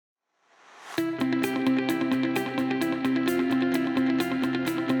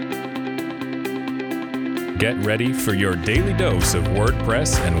Get ready for your daily dose of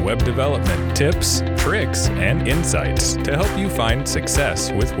WordPress and web development tips, tricks, and insights to help you find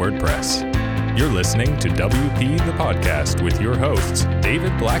success with WordPress. You're listening to WP the Podcast with your hosts,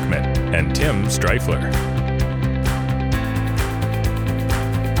 David Blackman and Tim Streifler.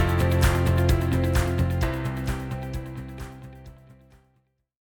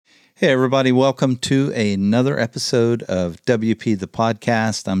 Hey, everybody. Welcome to another episode of WP the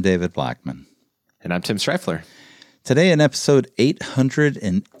Podcast. I'm David Blackman. And I'm Tim Streifler. Today in episode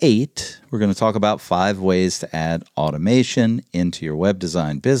 808, we're going to talk about 5 ways to add automation into your web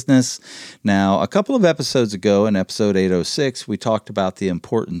design business. Now, a couple of episodes ago in episode 806, we talked about the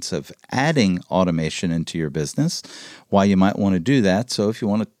importance of adding automation into your business, why you might want to do that. So if you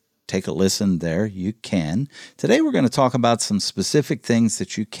want to take a listen there, you can. Today we're going to talk about some specific things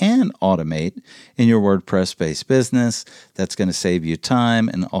that you can automate in your WordPress-based business that's going to save you time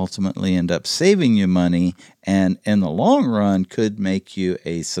and ultimately end up saving you money, and in the long run could make you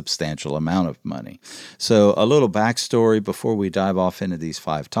a substantial amount of money. So a little backstory before we dive off into these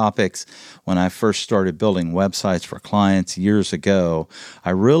 5 topics. When I first started building websites for clients years ago, I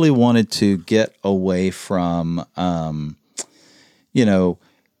really wanted to get away from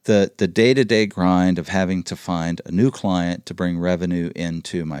the day-to-day grind of having to find a new client to bring revenue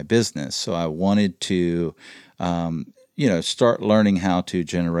into my business. So I wanted to, start learning how to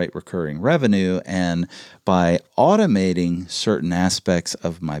generate recurring revenue. And by automating certain aspects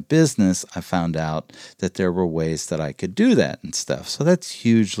of my business, I found out that there were ways that I could do that and stuff. So that's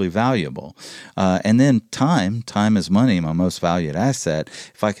hugely valuable. And then time is money, my most valued asset.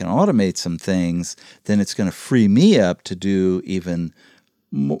 If I can automate some things, then it's going to free me up to do even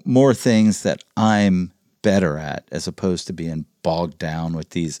more things that I'm better at, as opposed to being bogged down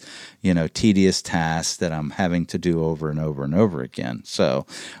with these, tedious tasks that I'm having to do over and over and over again. So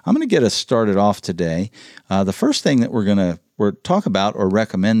I'm going to get us started off today. The first thing that we're talk about or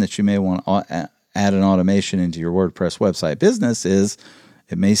recommend that you may want to add an automation into your WordPress website business is,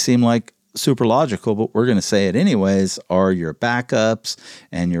 it may seem like super logical, but we're going to say it anyways, are your backups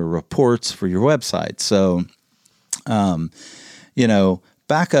and your reports for your website. So,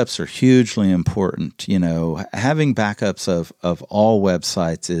 backups are hugely important. Having backups of all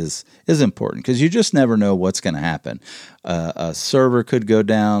websites is important, because you just never know what's going to happen. A server could go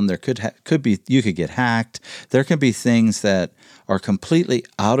down. There could be you could get hacked. There can be things that are completely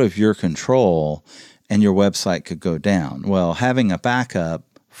out of your control, and your website could go down. Well, having a backup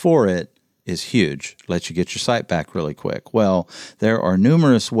for it is huge. Lets you get your site back really quick. Well, there are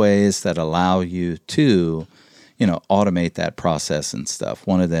numerous ways that allow you to automate that process and stuff.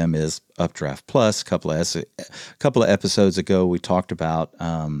 One of them is Updraft Plus. A couple of episodes ago, we talked about,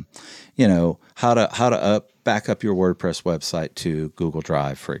 how to back up your WordPress website to Google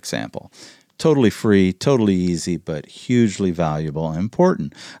Drive, for example. Totally free, totally easy, but hugely valuable and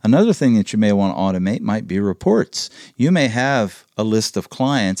important. Another thing that you may want to automate might be reports. You may have a list of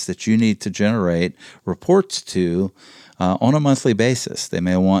clients that you need to generate reports to on a monthly basis. They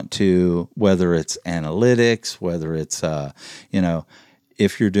may want to, whether it's analytics, whether it's,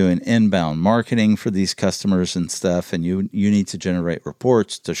 if you're doing inbound marketing for these customers and stuff, and you need to generate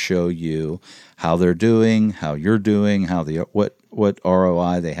reports to show you how they're doing, how you're doing, what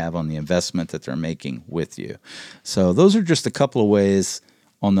ROI they have on the investment that they're making with you. So those are just a couple of ways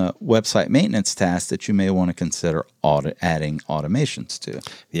on the website maintenance task that you may want to consider adding automations to.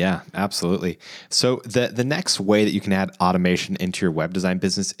 Yeah, absolutely. So the next way that you can add automation into your web design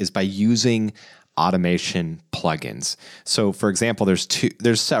business is by using automation plugins. So for example,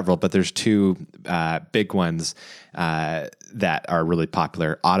 there's several, but there's 2 big ones that are really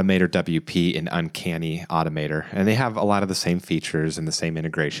popular: Automator WP and Uncanny Automator. And they have a lot of the same features and the same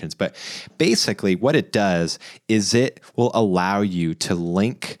integrations. But basically what it does is it will allow you to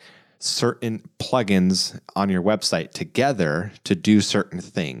link certain plugins on your website together to do certain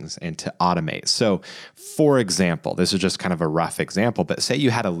things and to automate. So for example, this is just kind of a rough example, but say you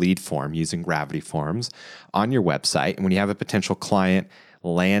had a lead form using Gravity Forms on your website, and when you have a potential client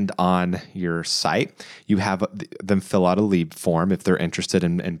land on your site, you have them fill out a lead form if they're interested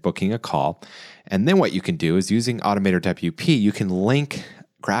in booking a call. And then what you can do is, using Automator WP, you can link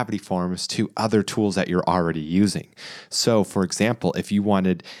Gravity Forms to other tools that you're already using. So for example, if you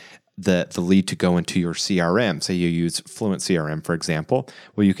wanted the lead to go into your CRM, say you use Fluent CRM, for example,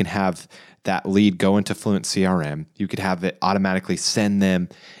 well, you can have that lead go into Fluent CRM. You could have it automatically send them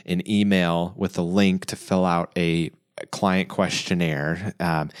an email with a link to fill out a client questionnaire,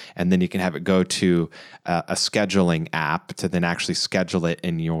 and then you can have it go to a scheduling app to then actually schedule it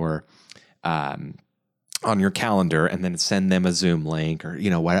in your on your calendar and then send them a Zoom link or,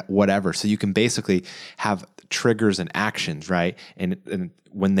 whatever. So you can basically have triggers and actions, right? And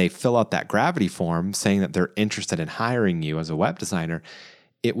when they fill out that Gravity form saying that they're interested in hiring you as a web designer,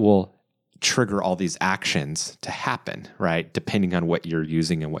 it will trigger all these actions to happen, right? Depending on what you're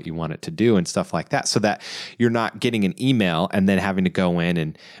using and what you want it to do and stuff like that, so that you're not getting an email and then having to go in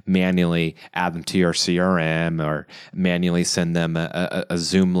and manually add them to your CRM or manually send them a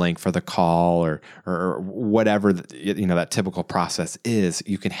Zoom link for the call or whatever, that typical process is.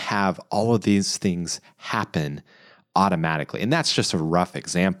 You can have all of these things happen automatically. And that's just a rough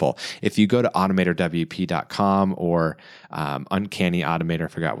example. If you go to automatorwp.com or Uncanny Automator, I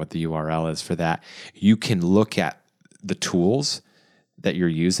forgot what the URL is for that, you can look at the tools that you're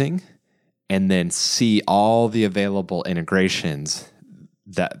using and then see all the available integrations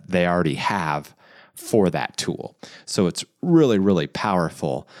that they already have for that tool. So it's really, really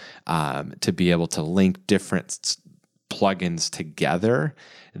powerful to be able to link different plugins together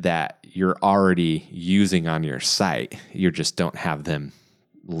that you're already using on your site. You just don't have them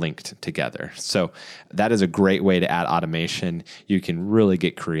linked together. So that is a great way to add automation. You can really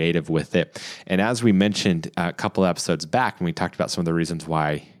get creative with it. And as we mentioned a couple episodes back, when we talked about some of the reasons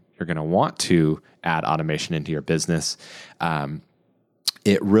why you're going to want to add automation into your business,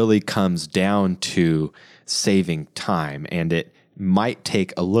 it really comes down to saving time. And it might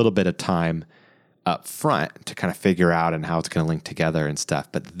take a little bit of time up front to kind of figure out and how it's going to link together and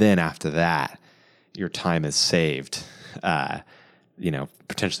stuff. But then after that, your time is saved,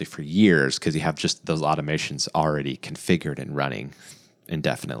 potentially for years, because you have just those automations already configured and running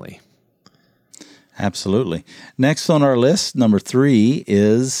indefinitely. Absolutely. Next on our list, number 3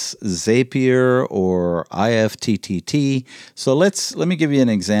 is Zapier or IFTTT. So let me give you an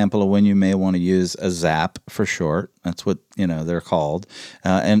example of when you may want to use a Zap for short. That's what they're called.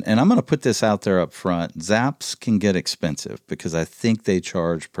 And I'm going to put this out there up front. Zaps can get expensive because I think they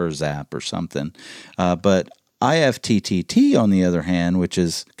charge per Zap or something. But IFTTT, on the other hand, which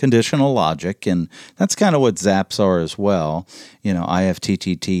is conditional logic, and that's kind of what Zaps are as well.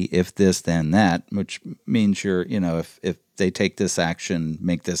 IFTTT, if this, then that, which means if they take this action,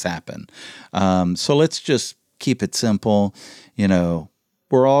 make this happen. So let's just keep it simple.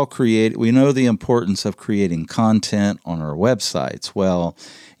 We're all we know the importance of creating content on our websites. Well,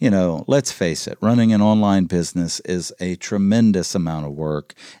 let's face it, running an online business is a tremendous amount of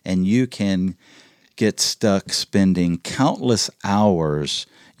work, and you can get stuck spending countless hours,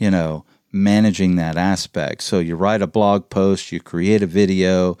 managing that aspect. So you write a blog post, you create a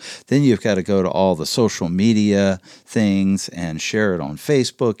video, then you've got to go to all the social media things and share it on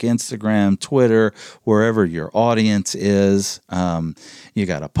Facebook, Instagram, Twitter, wherever your audience is. You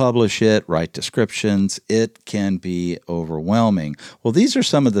got to publish it, write descriptions. It can be overwhelming. Well, these are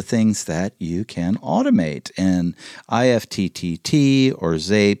some of the things that you can automate, and IFTTT or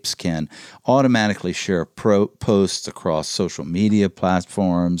Zapes can automatically share posts across social media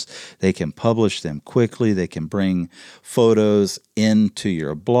platforms. They can publish them quickly. They can bring photos into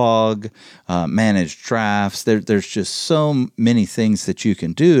your blog, manage drafts. There's just so many things that you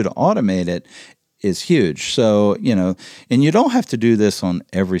can do to automate it. Is huge. So, and you don't have to do this on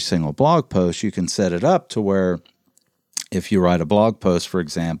every single blog post. You can set it up to where if you write a blog post, for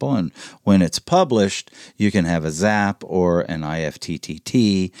example, and when it's published, you can have a Zap or an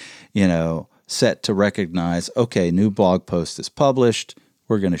IFTTT, set to recognize, okay, new blog post is published.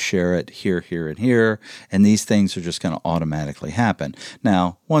 We're going to share it here, here, and here. And these things are just going to automatically happen.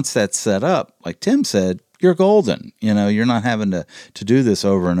 Now, once that's set up, like Tim said, you're golden. You're not having to do this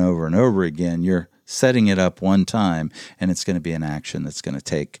over and over and over again. You're setting it up one time, and it's going to be an action that's going to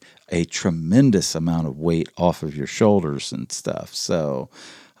take a tremendous amount of weight off of your shoulders and stuff. So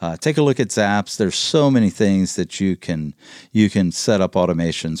take a look at Zaps. There's so many things that you can set up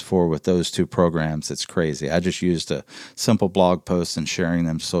automations for with those two programs. It's crazy. I just used a simple blog post and sharing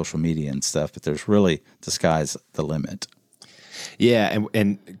them to social media and stuff, but there's really, the sky's the limit. Yeah,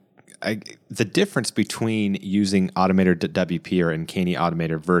 the difference between using Automator WP or Uncanny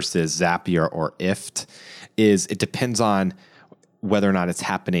Automator versus Zapier or IFT is it depends on whether or not it's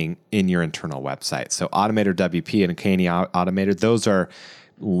happening in your internal website. So Automator WP and Uncanny Automator, those are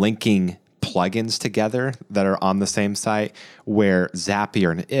linking plugins together that are on the same site, where Zapier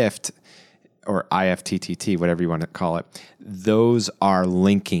and IFT or IFTTT, whatever you want to call it, those are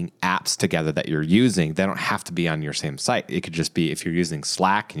linking apps together that you're using. They don't have to be on your same site. It could just be if you're using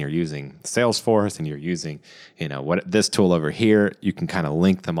Slack and you're using Salesforce and you're using, this tool over here, you can kind of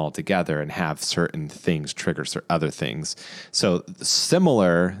link them all together and have certain things trigger other things. So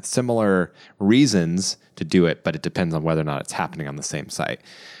similar reasons to do it, but it depends on whether or not it's happening on the same site.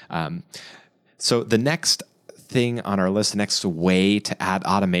 So the next thing on our list, the next way to add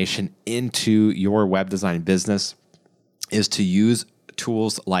automation into your web design business is to use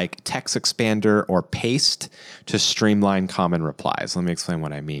tools like TextExpander or Paste to streamline common replies. Let me explain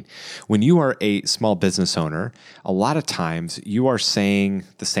what I mean. When you are a small business owner, a lot of times you are saying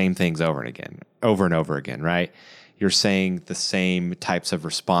the same things over and over again, right? You're saying the same types of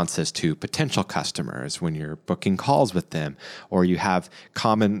responses to potential customers when you're booking calls with them, or you have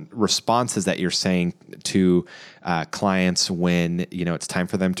common responses that you're saying to clients when it's time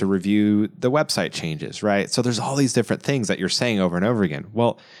for them to review the website changes, right? So there's all these different things that you're saying over and over again.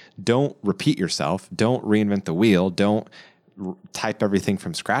 Well, don't repeat yourself. Don't reinvent the wheel. Don't type everything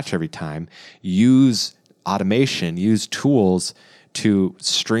from scratch every time. Use automation. Use tools to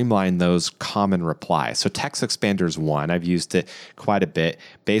streamline those common replies. So TextExpander is one. I've used it quite a bit.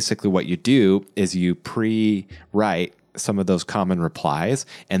 Basically, what you do is you pre-write some of those common replies,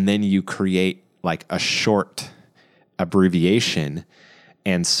 and then you create like a short abbreviation.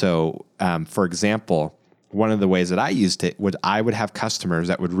 And so, for example, one of the ways that I used it I would have customers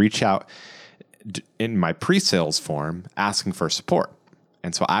that would reach out in my pre-sales form asking for support.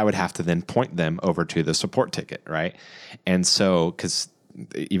 And so I would have to then point them over to the support ticket, right? And so, because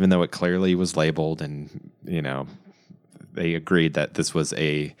even though it clearly was labeled and, they agreed that this was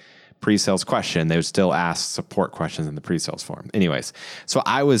a pre-sales question, they would still ask support questions in the pre-sales form. Anyways, so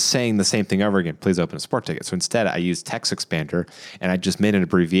I was saying the same thing over again, please open a support ticket. So instead I used TextExpander and I just made an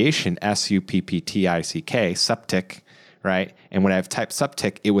abbreviation, SUPPTICK, SUPTIC, right? And when I've typed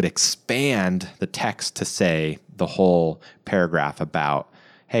SUPTIC, it would expand the text to say the whole paragraph about,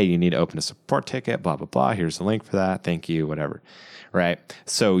 hey, you need to open a support ticket, blah, blah, blah. Here's the link for that. Thank you, whatever, right?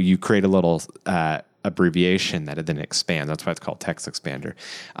 So you create a little abbreviation that it then expands. That's why it's called TextExpander.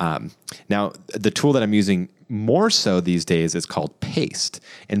 Now, the tool that I'm using more so these days is called Paste.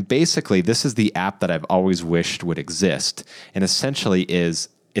 And basically, this is the app that I've always wished would exist. And essentially it's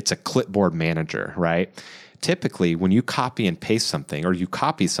a clipboard manager, right? Typically, when you copy and paste something or you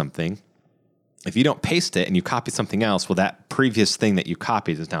copy something, if you don't paste it and you copy something else, well, that previous thing that you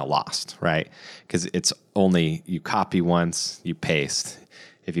copied is now lost, right? Because it's only you copy once, you paste.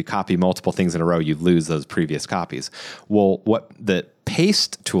 If you copy multiple things in a row, you lose those previous copies. Well, what the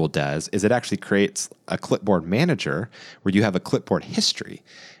Paste tool does is it actually creates a clipboard manager where you have a clipboard history.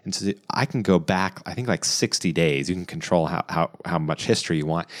 And so I can go back, I think like 60 days. You can control how much history you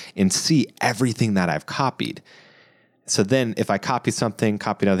want and see everything that I've copied. So then if I copy something,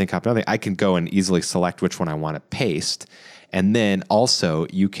 copy another, I can go and easily select which one I want to paste. And then also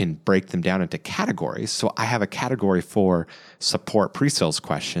you can break them down into categories. So I have a category for support pre-sales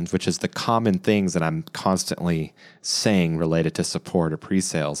questions, which is the common things that I'm constantly saying related to support or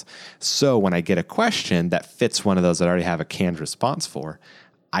pre-sales. So when I get a question that fits one of those that I already have a canned response for,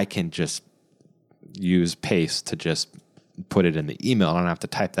 I can just use Paste to just put it in the email. I don't have to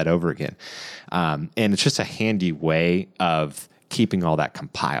type that over again. And it's just a handy way of keeping all that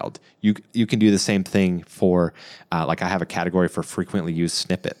compiled. You can do the same thing for, like I have a category for frequently used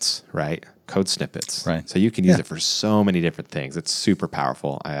snippets, right? Code snippets. Right. So you can use it for so many different things. It's super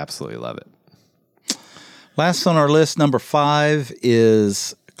powerful. I absolutely love it. Last on our list, number 5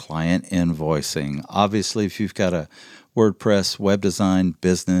 is client invoicing. Obviously, if you've got a WordPress web design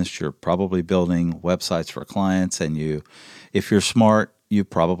business, you're probably building websites for clients, and if you're smart, you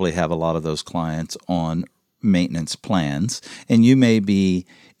probably have a lot of those clients on maintenance plans, and you may be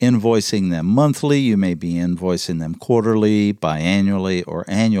invoicing them monthly, you may be invoicing them quarterly, biannually, or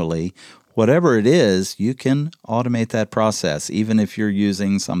annually. Whatever it is, you can automate that process, even if you're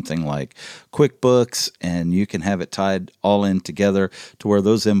using something like QuickBooks, and you can have it tied all in together to where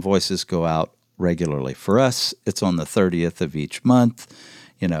those invoices go out regularly. For us, it's on the 30th of each month.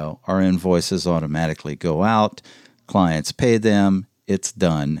 Our invoices automatically go out. Clients pay them. It's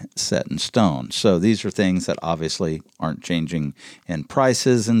done, set in stone. So these are things that obviously aren't changing in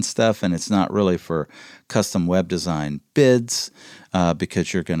prices and stuff, and it's not really for custom web design bids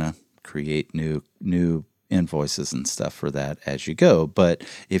because you're going to create new invoices and stuff for that as you go. But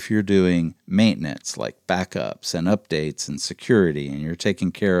if you're doing maintenance like backups and updates and security, and you're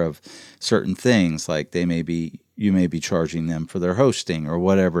taking care of certain things like you may be charging them for their hosting or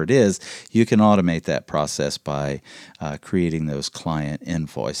whatever it is, you can automate that process by creating those client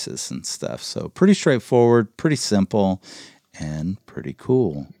invoices and stuff. So pretty straightforward, pretty simple, and pretty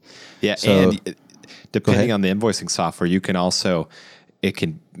cool. Yeah, so, and depending on the invoicing software, you can also it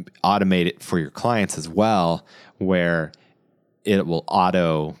can automate it for your clients as well, where it will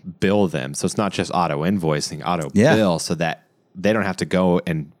auto bill them. So it's not just auto invoicing, auto bill, so that they don't have to go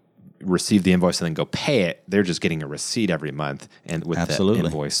and receive the invoice and then go pay it. They're just getting a receipt every month and with the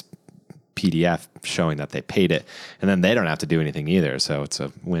invoice PDF showing that they paid it, and then they don't have to do anything either. So it's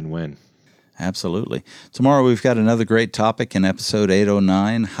a win-win. Absolutely. Tomorrow we've got another great topic in episode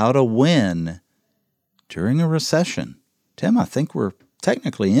 809, how to win during a recession. Tim, I think we're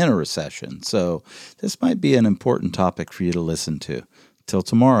technically in a recession, so this might be an important topic for you to listen to. Till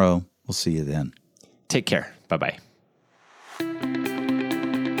tomorrow, we'll see you then. Take care. Bye-bye.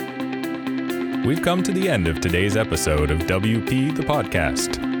 We've come to the end of today's episode of WP the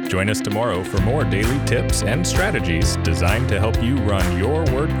Podcast. Join us tomorrow for more daily tips and strategies designed to help you run your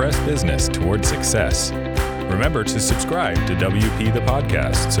WordPress business toward success. Remember to subscribe to WP the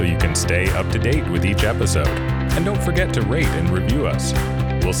Podcast so you can stay up to date with each episode. And don't forget to rate and review us.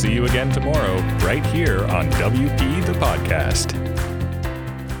 We'll see you again tomorrow right here on WP the Podcast.